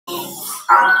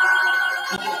But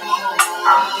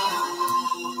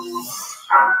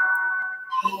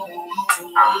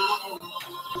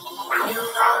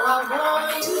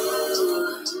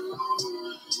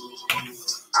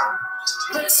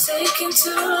it's taking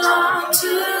too long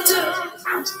to do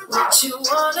what you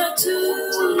wanna do.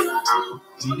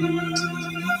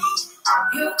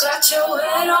 You got your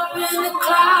head up in the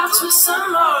clouds with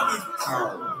some more.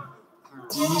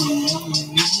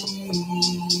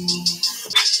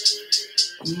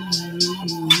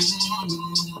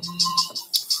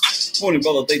 Morning,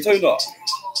 brother Daytona.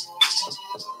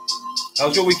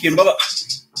 How's your weekend, brother?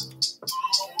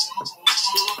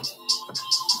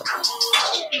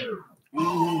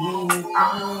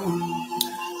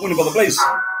 Morning, brother Blaze.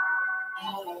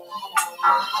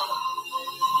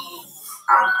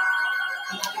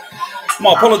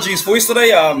 My apologies for yesterday.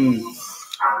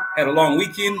 Had a long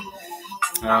weekend.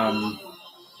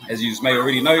 As you may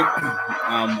already know,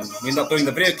 we ended up doing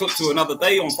the video clip to another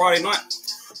day on Friday night.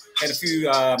 Had a few,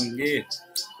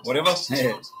 whatever.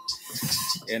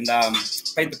 And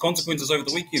paid the consequences over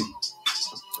the weekend.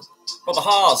 Brother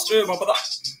Haas, sure, my brother.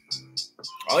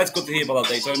 Oh, that's good to hear, brother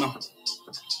Daytona.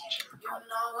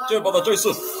 Sure, brother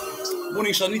Joseph.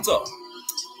 Morning, Shanita.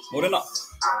 Morena.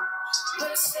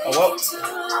 Oh, well.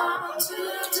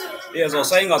 Yeah, as I was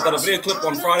saying, I did a video clip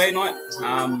on Friday night.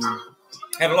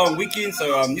 Had a long weekend,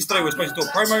 so yesterday we were supposed to do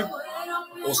a promo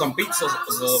or some beats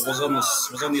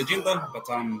was on the agenda, but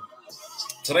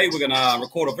today we're gonna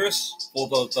record a verse for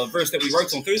the verse that we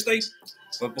wrote on Thursday.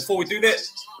 But before we do that,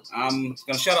 I'm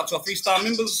gonna shout out to our 3-star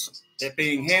members, that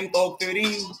being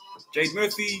Hamdog13, Jade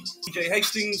Murphy, TJ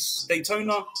Hastings,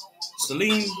 Daytona,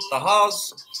 Celine,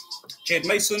 Tahaz, Chad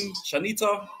Mason,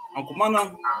 Shanita, Uncle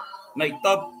Mana, Nate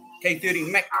Dub, K30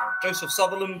 Mac, Joseph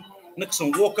Sutherland,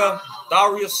 Nixon Walker,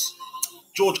 Darius,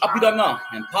 George Apidana,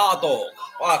 and Pardog.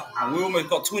 Wow, and we almost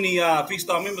got 20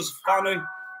 3-star members. Finally,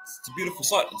 it's a beautiful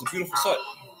sight. It's a beautiful sight.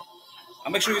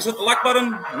 And make sure you hit the like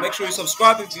button. And make sure you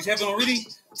subscribe if you haven't already.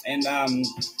 And I'm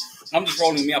just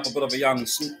rolling me up a bit of a young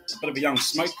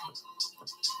smoke,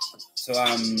 so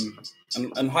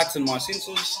and heighten my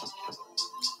senses.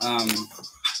 And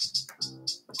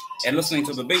listening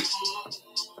to the beat.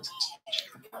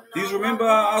 Do you remember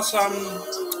us?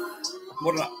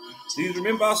 Do you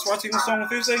remember us writing this song on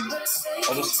Thursday?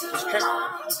 Or this track?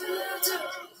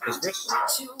 This verse?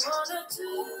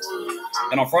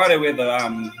 And on Friday we had the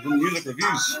music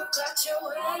reviews.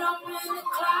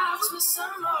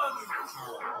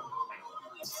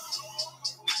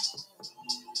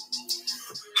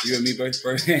 You and me both,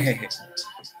 bro.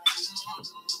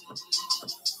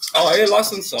 Oh, yeah,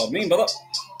 license. Oh, mean, brother.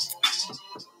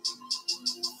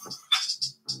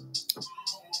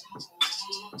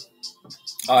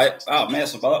 All right,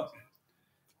 massive, brother.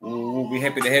 We'll be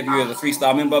happy to have you as a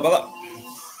 3-star member, brother.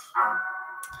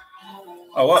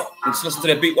 Oh, well, let's listen to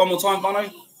that beat one more time, Bono.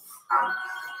 You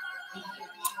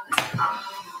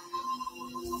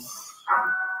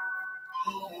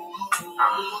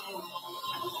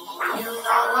know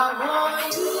I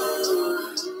want you,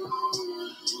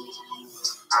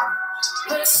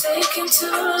 but it's taking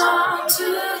too long to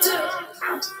do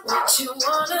what you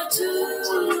wanna do.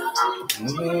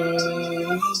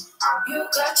 You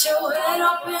got your head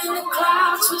up in the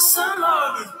clouds with some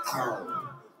more.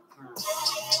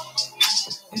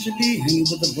 Usually hanging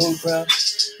with the wrong crowd.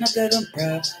 Not that I'm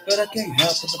proud, but I can't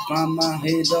help but to find my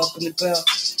head up in the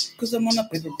clouds. Cause I'm on a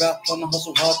paper route, trying to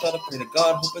hustle hard, try to pray to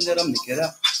God, hoping that I'll make it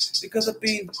out. Because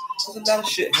there's a lot of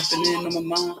shit happening on my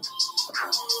mind.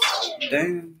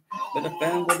 Damn, but I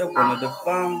found what I wanted to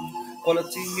find.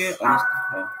 Quality and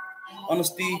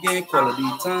honesty and quality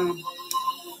time.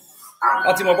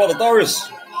 I'll tell my brother Doris.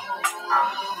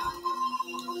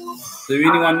 Do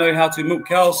anyone know how to milk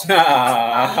cows?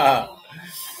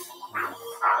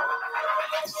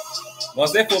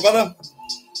 What's that for, brother?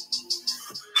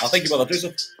 Oh, thank you, brother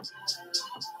Joseph.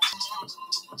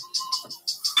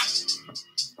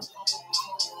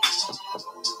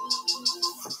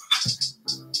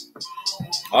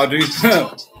 I do.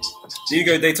 There you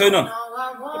go, Daytona.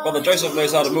 My brother Joseph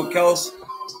knows how to milk cows.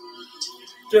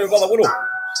 Sure, brother Woodall.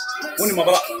 Morning, my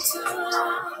brother.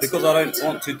 Because I don't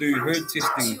want to do herd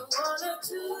testing.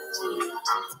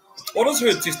 What is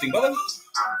herd testing, brother?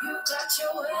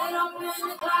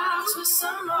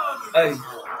 Hey,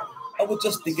 I was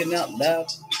just thinking out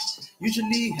loud.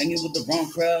 Usually hanging with the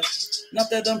wrong crowd. Not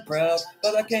that I'm proud,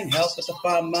 but I can't help but to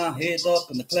find my head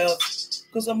up in the clouds.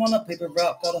 Cause I'm on a paper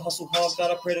route, gotta hustle hard,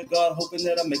 gotta pray to God, hoping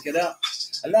that I make it out.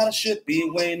 A lot of shit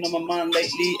been weighing on my mind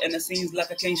lately, and it seems like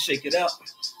I can't shake it out.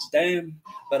 Damn,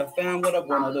 but I found what I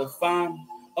wanted to find.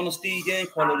 Honesty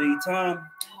and quality time.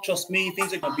 Trust me,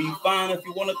 things are gonna be fine. If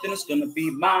you want it, then it's gonna be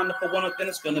mine. If I want it, then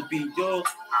it's gonna be yours.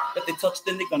 If they touch,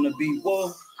 then they're gonna be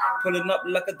war. Pulling up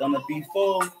like I done it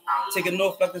before. Taking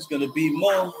off like there's gonna be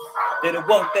more. They don't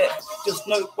want that. Just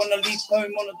know when I leave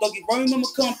home on a doggy roam, I'ma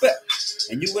come back.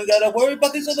 And you ain't gotta worry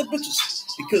about these other bitches.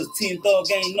 Because Team Dog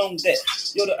ain't on that.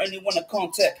 You're the only one I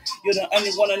contact. You're the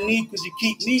only one I need because you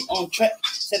keep me on track.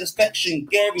 Satisfaction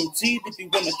guaranteed if you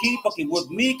wanna keep fucking with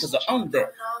me because I own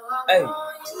that. Hey.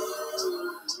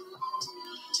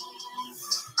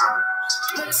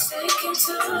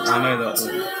 I know that.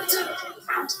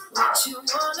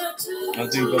 I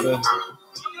do, brother.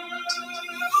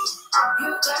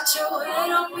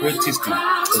 We're testing.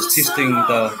 It's testing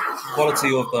the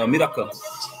quality of the miraka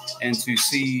and to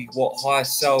see what high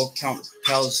cell count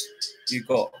cows you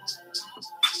got.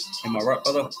 Am I right,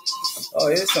 brother? Oh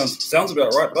yeah, sounds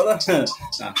about right, brother.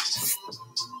 Nah.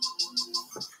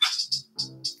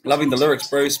 Loving the lyrics,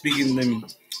 bro. Speaking them.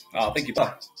 Oh, thank you,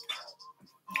 bro.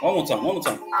 One more time.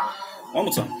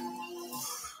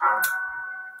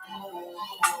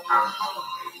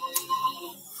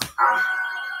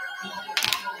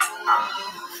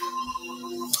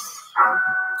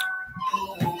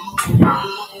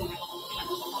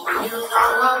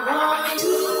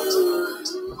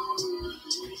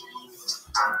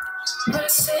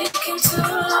 'Taking too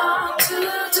long to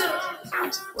do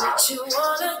what you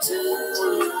wanna do.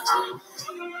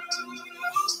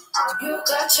 You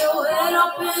got your head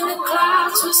up in the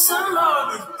clouds with some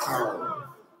morning.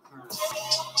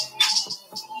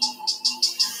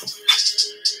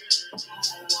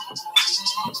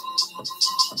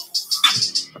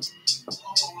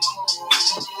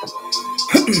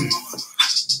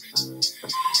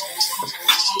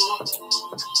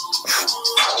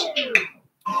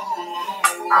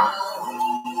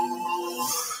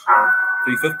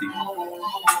 $350.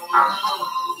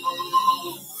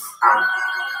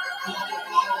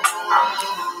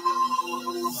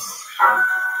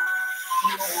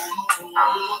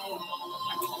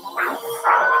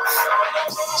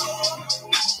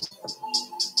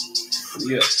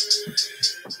 Yeah.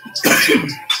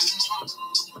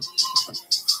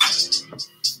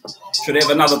 Should have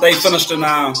another day finished in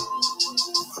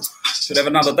should have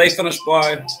another day finished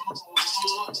by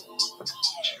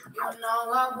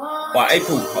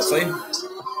April, I'd say.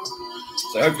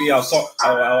 So hopefully our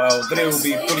video will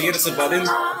be fully edited by then.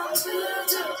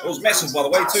 It was massive, by the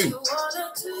way, too.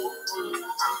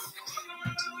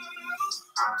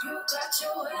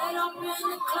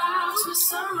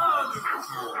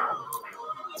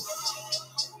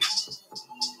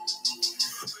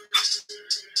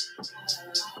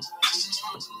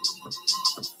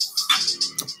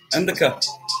 Indica.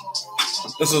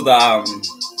 This is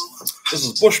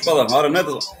bush, brother. I don't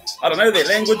know that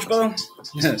language, brother.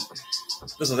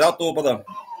 This is outdoor, brother.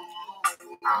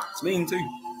 It's mean too.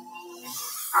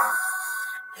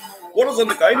 What is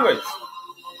indica anyway?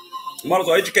 You might as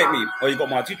well educate me. Oh, you got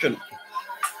my attention.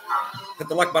 Hit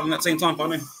the like button at the same time,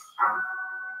 finally.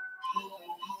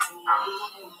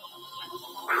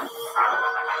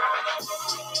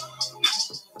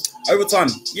 Overtime.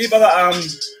 Yeah, brother.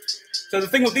 So the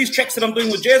thing with these tracks that I'm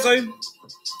doing with Jazo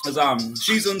is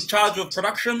she's in charge of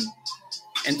production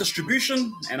and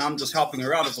distribution, and I'm just helping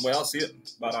her out is the way I see it.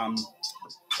 But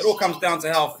it all comes down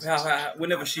to how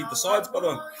whenever she decides,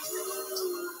 brother.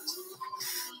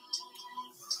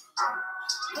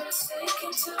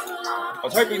 I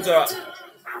was hoping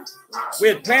we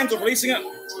had plans of releasing it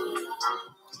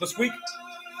this week,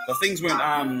 but things weren't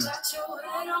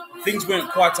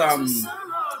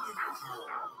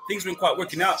quite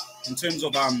working out in terms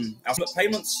of our split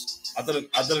payments. I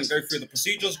didn't go through the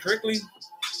procedures correctly,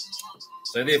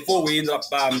 so therefore we ended up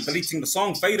deleting the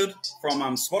song "Faded" from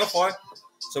Spotify,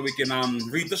 so we can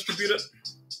redistribute it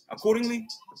accordingly.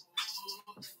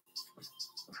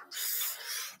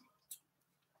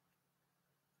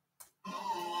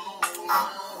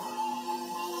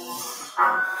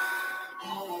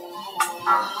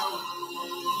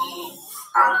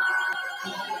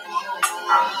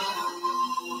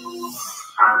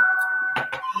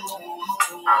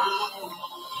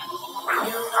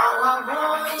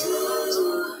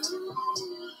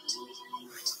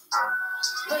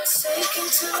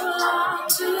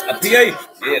 A PA,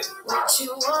 yeah.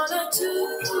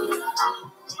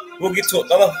 We'll get to it,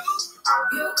 brother.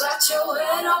 You got your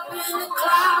head up in the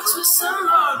clouds with some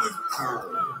morning.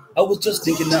 I was just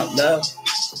thinking out loud.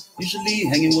 Usually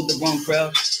hanging with the wrong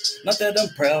crowd. Not that I'm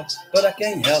proud, but I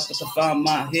can't help but to find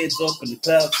my head's up in the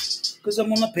clouds. Cause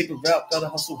I'm on a paper route, gotta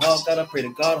hustle hard, gotta pray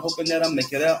to God, hoping that I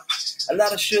make it out. A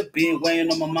lot of shit been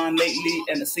weighing on my mind lately,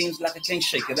 and it seems like I can't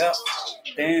shake it out.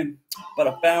 Damn, but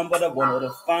I found what I wanted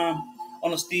to find.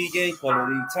 Honesty, yeah,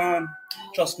 quality time.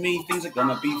 Trust me, things are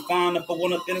gonna be fine. If I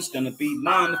want it, then it's gonna be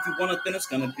mine. If you want it, then it's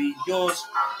gonna be yours.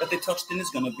 If they touch, then it's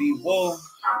gonna be war.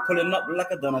 Pulling up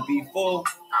like I done it before.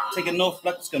 Taking off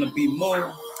like it's gonna be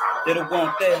more. They don't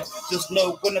want that. Just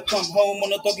know when I come home on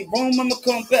the doggy room, I'ma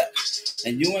come back.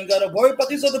 And you ain't gotta worry about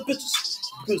these other bitches.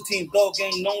 Cause Team Dog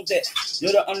ain't known that.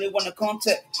 You're the only one to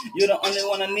contact. You're the only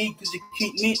one I need cause you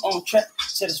keep me on track.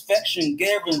 Satisfaction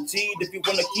guaranteed if you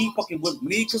wanna keep fucking with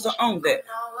me cause I own that.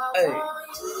 Hey.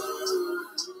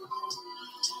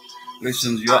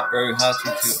 Listens you up very hard to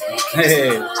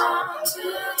hey.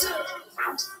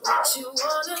 What you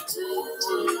wanna do?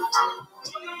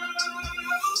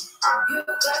 You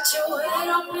got your head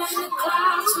up in the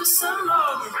clouds for so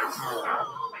long.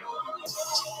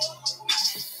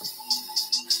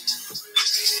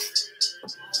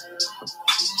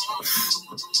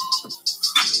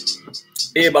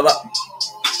 Yeah, brother.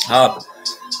 Hard.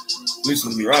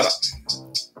 Loosens me right up.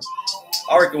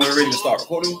 I reckon we're ready to start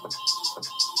recording.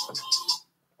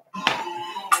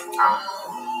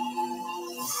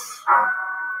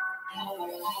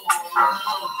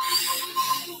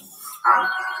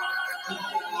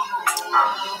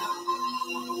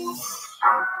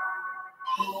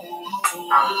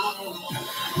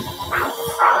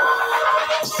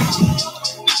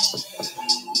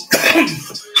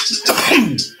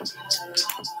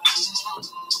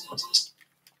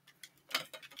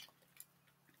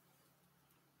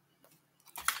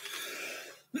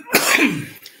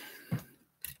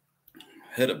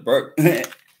 Hit a burp. Yeah.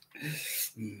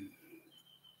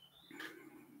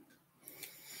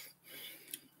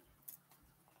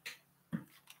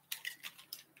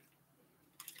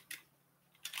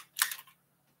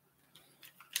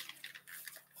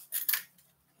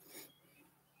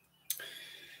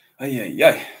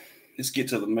 Let's get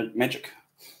to the magic.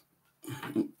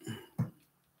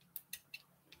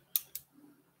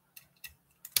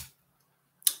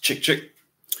 Check.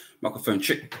 Microphone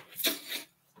check.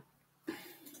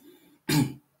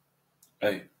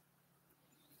 Hey.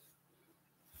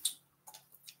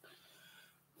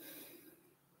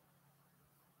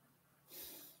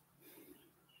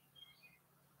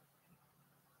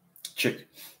 Check.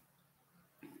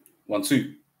 1,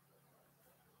 2.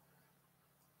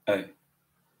 Hey.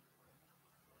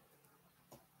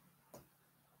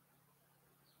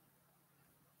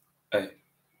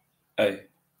 Hey.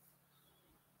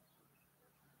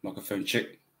 Microphone check.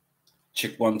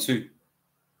 Check 1, 2.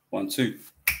 1, 2.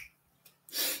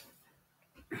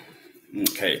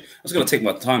 Okay, I was gonna take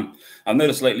my time. I've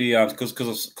noticed lately, because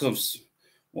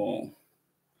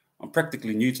I'm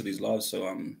practically new to these lives, so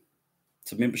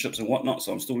to memberships and whatnot.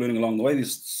 So I'm still learning along the way.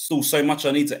 There's still so much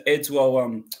I need to add to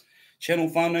our channel,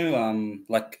 whānau,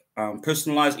 like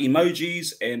personalized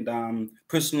emojis and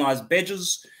personalized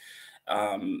badges.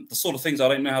 The sort of things I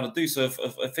don't know how to do. So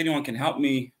if anyone can help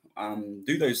me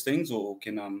do those things or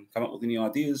can come up with any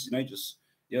ideas, just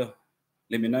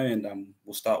let me know and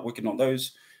we'll start working on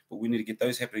those. But we need to get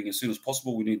those happening as soon as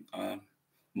possible. We need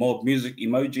more music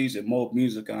emojis and more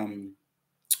music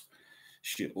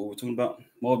what we're talking about,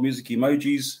 more music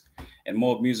emojis and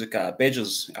more music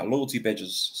badges, our loyalty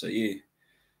badges. So yeah.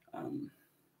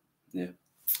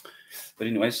 But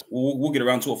anyways, we'll get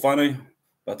around to it finally.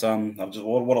 But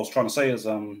what I was trying to say is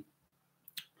I'm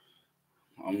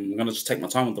gonna just take my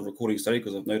time with the recordings today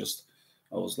because I've noticed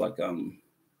I was like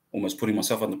almost putting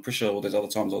myself under pressure all those other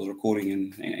times I was recording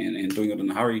and doing it in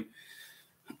a hurry.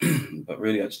 But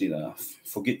really, I just need to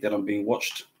forget that I'm being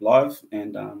watched live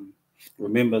and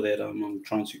remember that I'm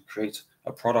trying to create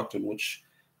a product in which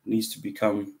needs to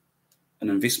become an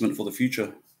investment for the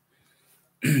future.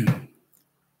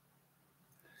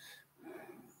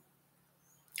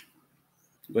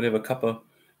 Whatever cuppa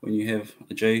when you have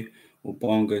a J or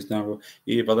bong goes down.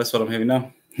 Yeah, but that's what I'm having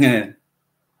now. Yeah.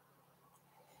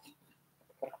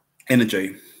 And a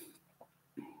J.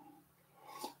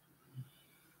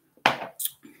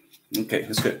 Okay,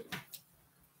 let's go.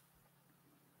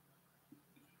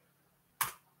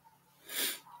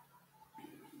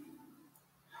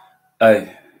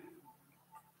 Hey.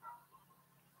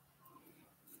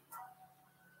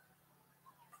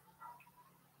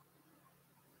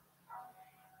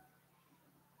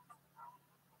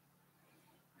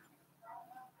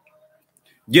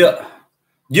 Yeah.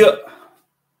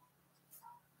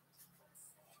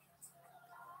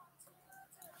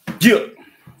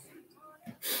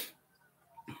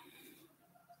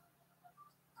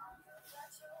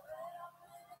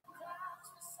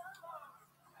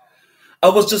 I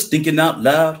was just thinking out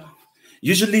loud,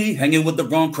 usually hanging with the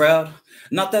wrong crowd.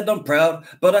 Not that I'm proud,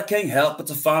 but I can't help but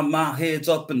to find my head's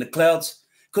up in the clouds.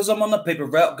 Cause I'm on the paper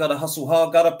route, gotta hustle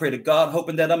hard, gotta pray to God,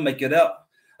 hoping that I make it out.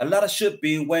 A lot of shit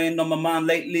been weighing on my mind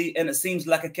lately, and it seems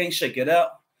like I can't shake it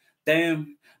out.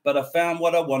 Damn, but I found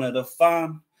what I wanted to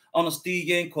find.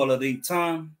 Honesty and quality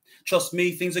time. Trust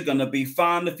me, things are gonna be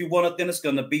fine. If you want it, then it's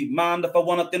gonna be mine. If I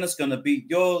want it, then it's gonna be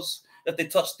yours. If they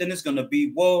touch, then it's gonna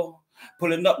be war.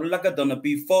 Pulling up like I done it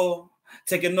before.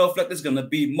 Taking off like there's gonna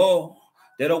be more.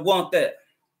 They don't want that.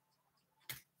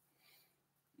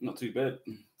 Not too bad.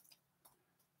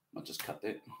 I'll just cut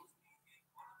that.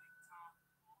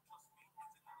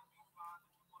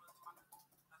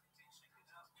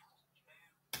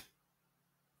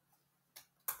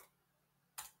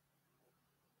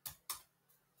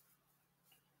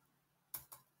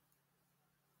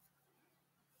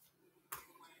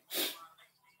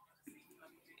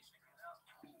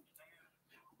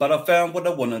 But I found what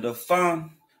I wanted to find.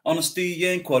 Honesty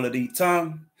and quality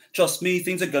time. Trust me,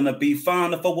 things are gonna be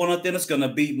fine. If I want it, then it's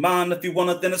gonna be mine. If you want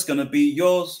it, then it's gonna be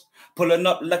yours. Pulling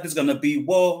up like it's gonna be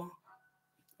war.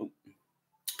 Oh,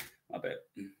 my bad.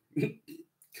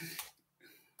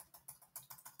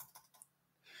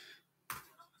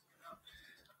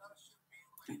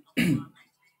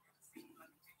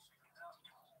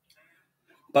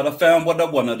 But I found what I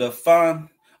wanted to find.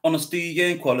 Honesty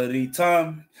and quality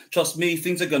time. Trust me,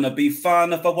 things are gonna be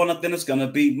fine. If I want it, then it's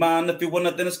gonna be mine. If you want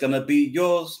it, then it's gonna be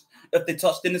yours. If they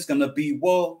touch, then it's gonna be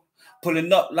war.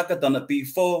 Pulling up like I done it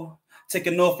before.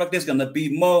 Taking off like there's gonna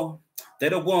be more. They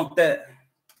don't want that.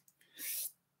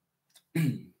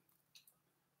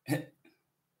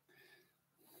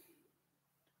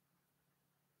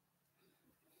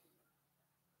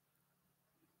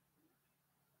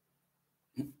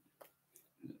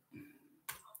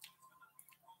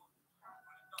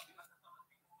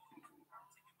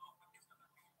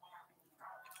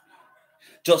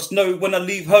 Just know when I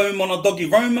leave home on a doggy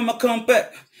roam, I'ma come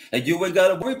back. And you ain't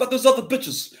gotta worry about those other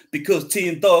bitches. Because T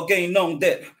and Dog ain't on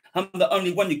that. I'm the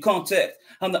only one you contact.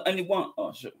 I'm the only one.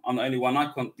 Oh shit. I'm the only one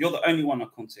I contact. You're the only one I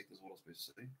contact is what I was supposed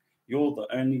to say. You're the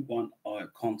only one I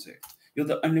contact. You're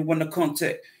the only one I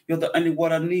contact. You're the only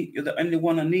one I need. You're the only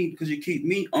one I need because you keep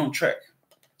me on track.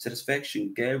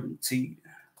 Satisfaction guaranteed.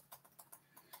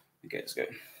 Okay, let's go.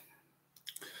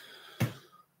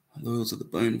 Loyal to the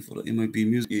bone for the MOB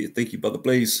music. Yeah, thank you, Brother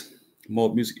Blaze.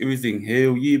 Mob music, everything.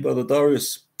 Hell yeah, Brother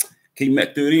Darius. King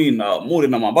Mac 13. More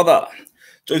than my brother.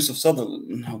 Joseph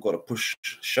Sutherland. I've got to push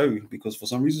show because for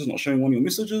some reason it's not showing one of your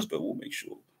messages, but we'll make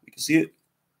sure we can see it.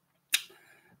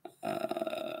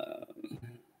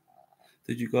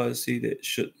 Did you guys see that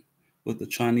shit with the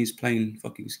Chinese plane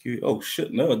fucking skew? Oh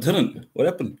shit, no, I didn't. What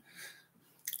happened?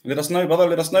 Let us know, brother.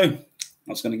 Let us know. I'm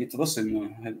just going to get to this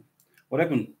and what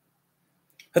happened?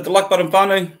 Hit the like button,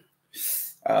 Fano,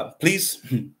 please,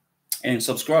 and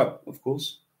subscribe, of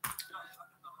course.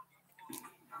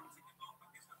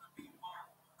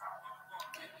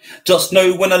 Just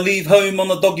know when I leave home on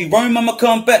the doggy roam, I'ma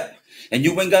come back. And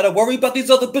you ain't gotta worry about these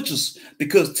other bitches.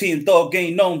 Because T and Dog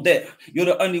ain't on that. You're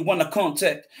the only one I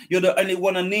contact. You're the only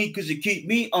one I need because you keep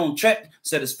me on track.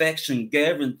 Satisfaction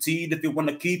guaranteed if you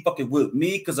wanna keep fucking with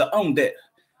me because I own that.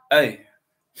 Hey.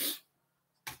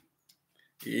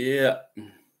 Yeah.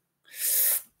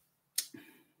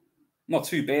 Not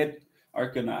too bad. I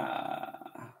reckon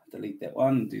delete that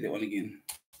one, do that one again.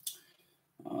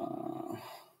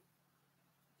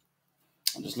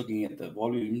 I'm just looking at the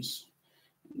volumes.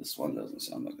 This one doesn't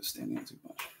sound like it's standing out too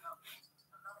much.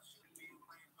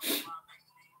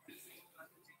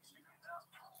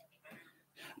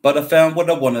 But I found what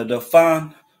I wanted to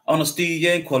find. Honesty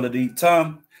and quality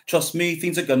time. Trust me,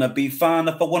 things are gonna be fine.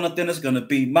 If I want it, then it's gonna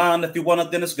be mine. If you want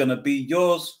it, then it's gonna be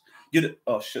yours.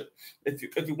 Oh shit. If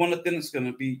you want it, then it's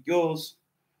gonna be yours.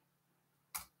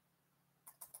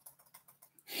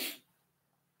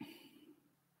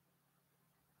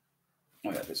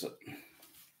 Oh yeah, that's it.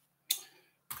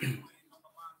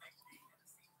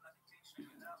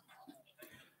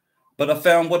 But I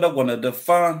found what I wanted to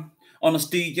find.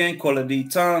 Honesty and quality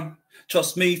time.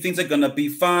 Trust me, things are gonna be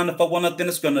fine. If I want it, then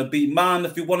it's gonna be mine.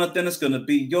 If you want it, then it's gonna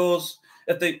be yours.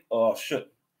 Oh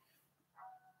shit.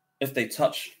 If they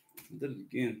touch, I did it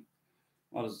again.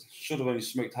 Should have only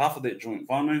smoked half of that joint,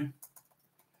 finally.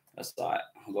 That's all right.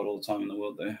 I've got all the time in the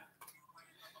world there.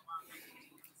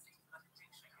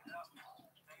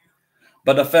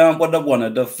 But I found what I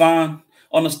wanted to find.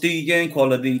 Honesty and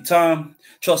quality time.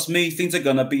 Trust me, things are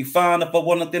gonna be fine. If I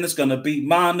want it, then it's gonna be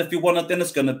mine. If you want it, then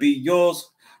it's gonna be yours.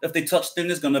 If they touch,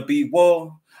 then it's gonna be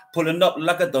war. Pulling up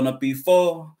like I done it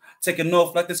before. Taking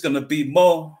off like it's gonna be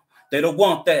more. They don't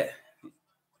want that.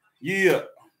 Yeah.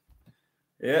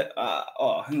 Yeah.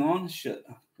 Hang on. Shit.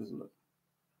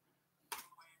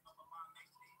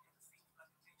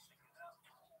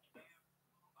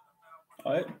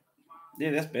 Alright.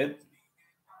 Yeah, that's bad.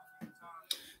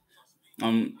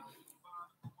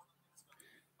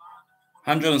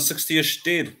 160-ish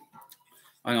dead.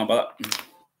 Hang on, but I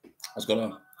was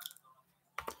gonna.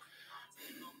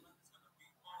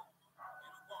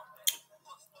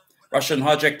 Russian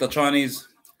hijacked the Chinese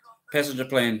passenger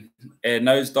plane and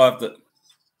nosedived it.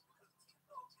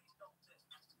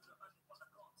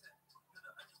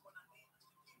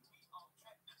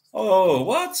 Oh,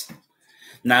 what?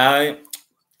 No.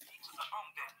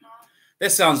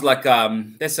 That sounds like you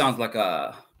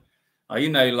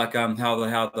know, like how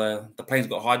the planes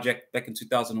got hijacked back in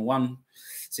 2001,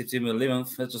 September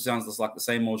 11th. That just sounds just like the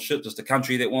same old shit. Just a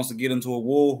country that wants to get into a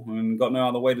war and got no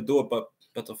other way to do it but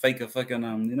to fake a fucking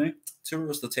you know,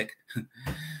 terrorist attack.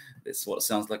 That's what it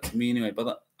sounds like to me anyway.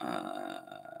 But I'm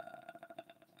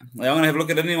gonna have a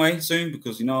look at it anyway soon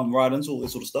because you know I'm right into all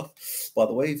this sort of stuff. By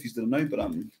the way, if you didn't know, but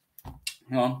hang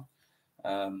on,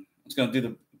 I'm just gonna do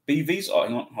the BVs. Oh,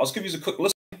 hang on, I'll just give you a quick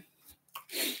list.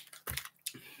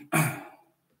 I'll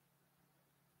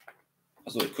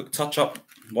do a quick touch up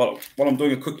while I'm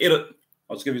doing a quick edit.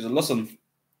 I'll just give you a listen.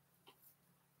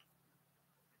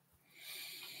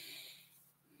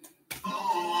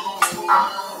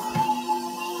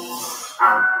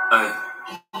 Hey.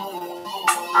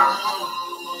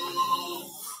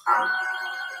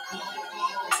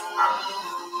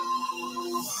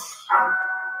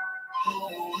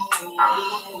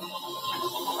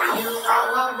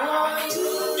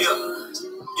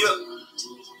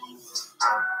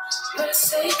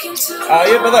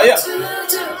 Yeah, brother, yeah.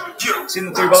 Seen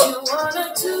the three, brother.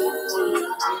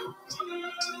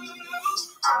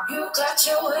 You got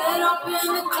your head up in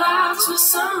the clouds with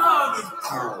somebody.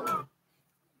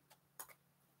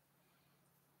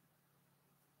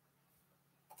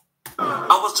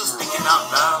 I was just thinking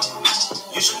out loud.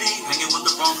 Usually hanging with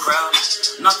the wrong crowd.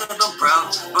 Not that I'm proud,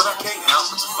 but I can't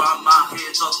help but to find my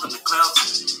head up in the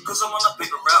clouds. Cause I'm on a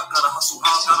bigger route, gotta hustle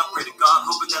hard, gotta pray to God,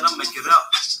 hoping that I make it out.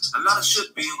 A lot of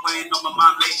shit been weighing on my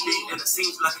mind lately, and it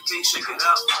seems like I can't shake it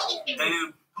out.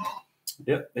 Damn.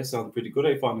 Yeah, that sounds pretty good,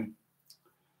 finally.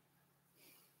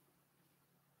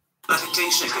 Like I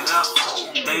can't shake it out.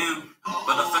 Damn.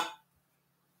 But I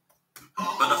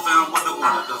found what I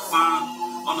wanted to find.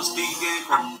 On the speed game,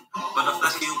 but I feel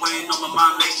like it weighing on my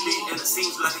mind lately, and it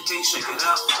seems like I can't shake it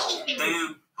out.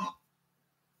 Damn.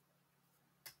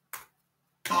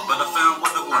 But I found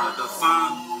what I wanted to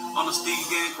find. On the speed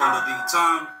game, quality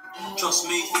time. Trust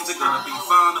me, things are gonna be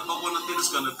fine. If I want it, then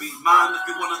it's gonna be mine. If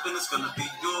you want it, then it's gonna be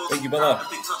yours. Thank you, brother.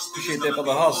 Appreciate that,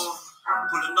 brother House.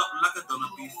 Pulling up like I've done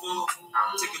it before.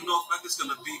 Taking off like it's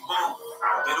gonna be more.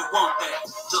 They don't want that.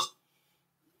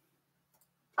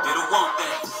 They don't want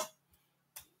that.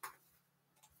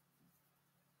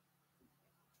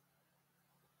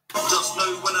 Just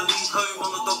know when I leave home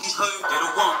on the doggy home, they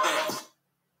don't want that.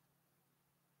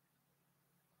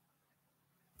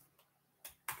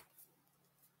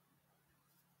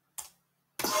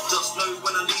 Just know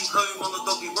when I leave home on the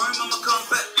doggy roam, I'ma come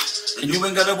back. And you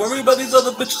ain't gotta worry about these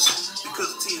other bitches.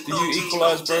 Do you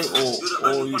equalize, bro,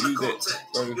 or you do that,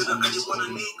 bro?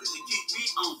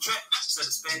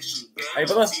 Hey,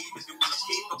 brother.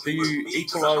 Do you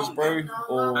equalize, bro,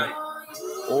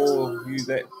 or you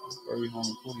that, bro, on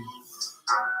recording?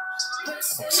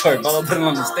 Sorry, brother, I didn't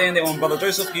understand that one, brother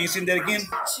Joseph. Can you send that again?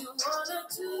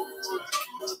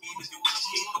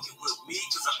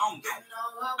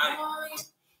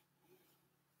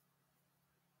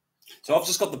 So I've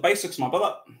just got the basics, my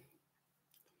brother.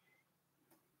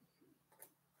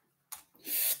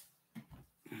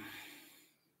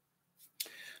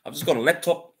 I've just got a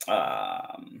laptop,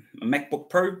 a MacBook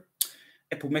Pro,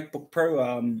 Apple MacBook Pro,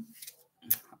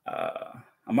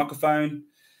 a microphone,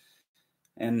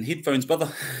 and headphones,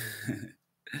 brother.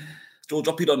 George,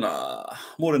 I'll put on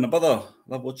more than a brother.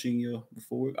 Love watching you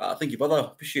before work. Thank you, brother.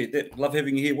 Appreciate that. Love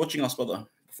having you here watching us, brother,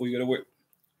 before you go to work.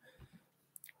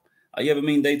 You have a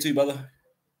mean day too, brother.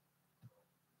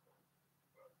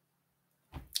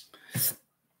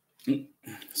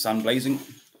 Sun blazing,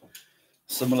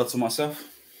 similar to myself.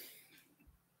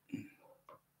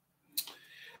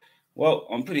 Well,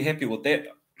 I'm pretty happy with that.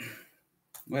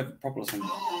 We'll have a proper listen.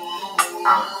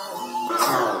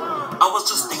 I was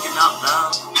just thinking out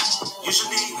loud.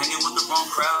 Usually hanging with the wrong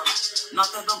crowd. Not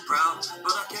that I'm proud,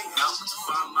 but I can't help but to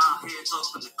find my head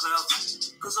up in the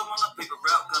clouds. Cause I'm on a bigger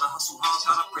route, gotta hustle hard,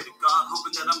 gotta pray to God,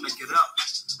 hoping that I make it out.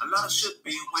 A lot of shit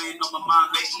been weighing on my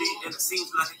mind lately, and it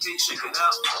seems like I can't shake it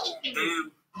out.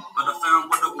 Damn, but I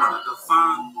found what I wanted to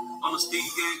find. On the speed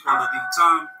game, quality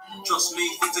time. Trust me,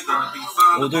 things are gonna be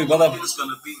fine. Will do, brother. It's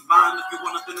gonna be mine. If you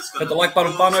want it, then it's gonna hit the like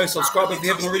button, Bano. Subscribe if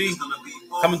you haven't already.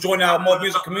 Come and join our mod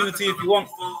music community if you want.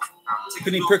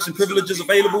 Any perks and privileges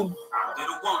available,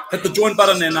 hit the join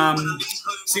button and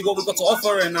see what we've got to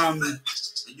offer and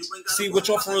see which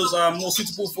offer is more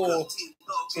suitable for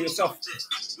yourself.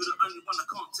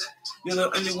 You're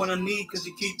the only one I need because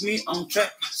you keep me on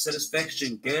track.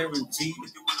 Satisfaction guaranteed.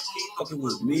 Fucking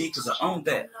with me because I own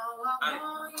that.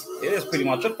 Yeah, that's pretty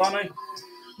much it, fam.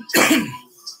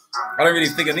 I don't really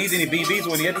think it needs any BBs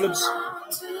or any ad-libs.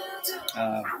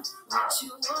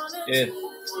 Yeah,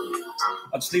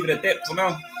 I'll just leave it at that for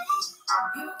now.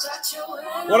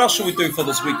 What else should we do for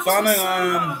this week, Fano?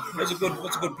 What's a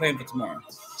good plan for tomorrow?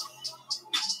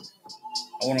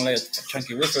 I want to lay a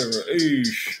chunky riff over it.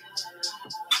 Oosh.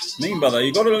 Mean, brother.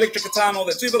 You got an electric guitar and all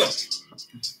that too, brother.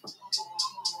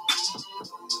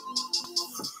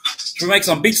 Should we make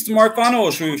some beats tomorrow, Fano,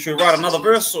 or should we write another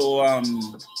verse or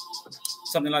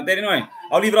something like that? Anyway,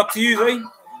 I'll leave it up to you, eh?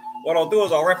 What I'll do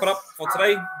is I'll wrap it up for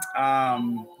today.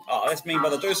 That's me,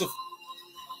 brother Joseph.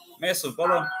 Massive,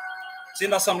 brother.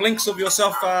 Send us some links of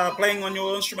yourself playing on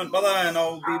your instrument, brother, and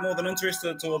I'll be more than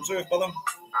interested to observe, brother.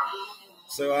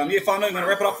 So, yeah, Fano, I'm going to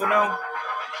wrap it up for now.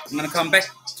 I'm going to come back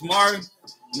tomorrow in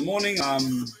the morning.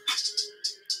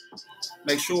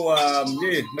 Make sure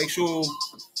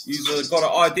you've got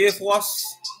an idea for us.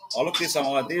 I'll look at some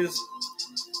ideas.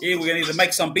 Yeah, we're going to either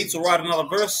make some beats or write another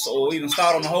verse or even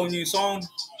start on a whole new song.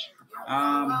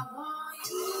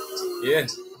 Yeah.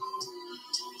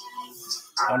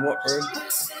 On what, bro?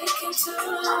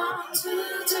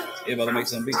 Yeah, brother, make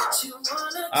some beats.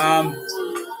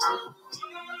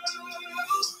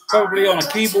 Probably on a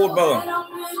keyboard, brother.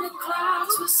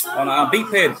 On a beat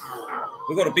pad.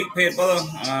 We've got a beat pad, brother.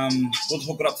 We'll just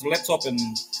hook it up to the laptop and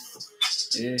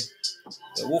yeah,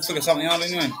 we'll figure something out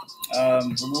anyway.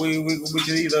 We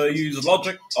can either use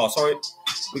Logic.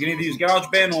 We can either use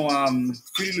GarageBand or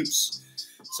Fruity Loops.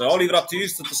 So I'll leave it up to you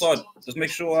to decide. Just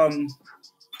make sure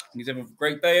you have a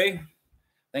great day. Eh?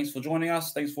 Thanks for joining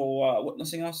us. Thanks for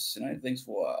witnessing us. Thanks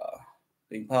for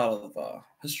being part of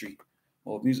history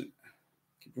or music.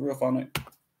 Keep it real fun, mate.